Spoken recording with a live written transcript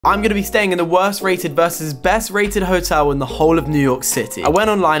I'm gonna be staying in the worst rated versus best rated hotel in the whole of New York City. I went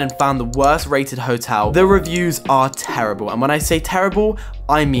online and found the worst rated hotel. The reviews are terrible. And when I say terrible,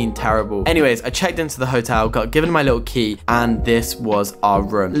 I mean terrible. Anyways, I checked into the hotel, got given my little key, and this was our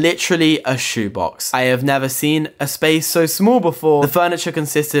room. Literally a shoebox. I have never seen a space so small before. The furniture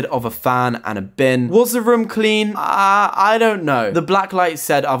consisted of a fan and a bin. Was the room clean? I don't know. The black light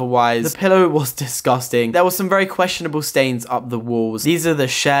said otherwise. The pillow was disgusting. There were some very questionable stains up the walls. These are the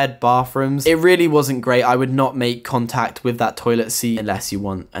shared bathrooms. It really wasn't great. I would not make contact with that toilet seat unless you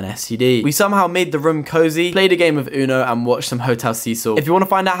want an STD. We somehow made the room cozy, played a game of Uno, and watched some Hotel Cecil. If you want to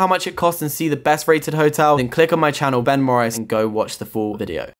find out how much it costs and see the best rated hotel, then click on my channel, Ben Morris, and go watch the full video.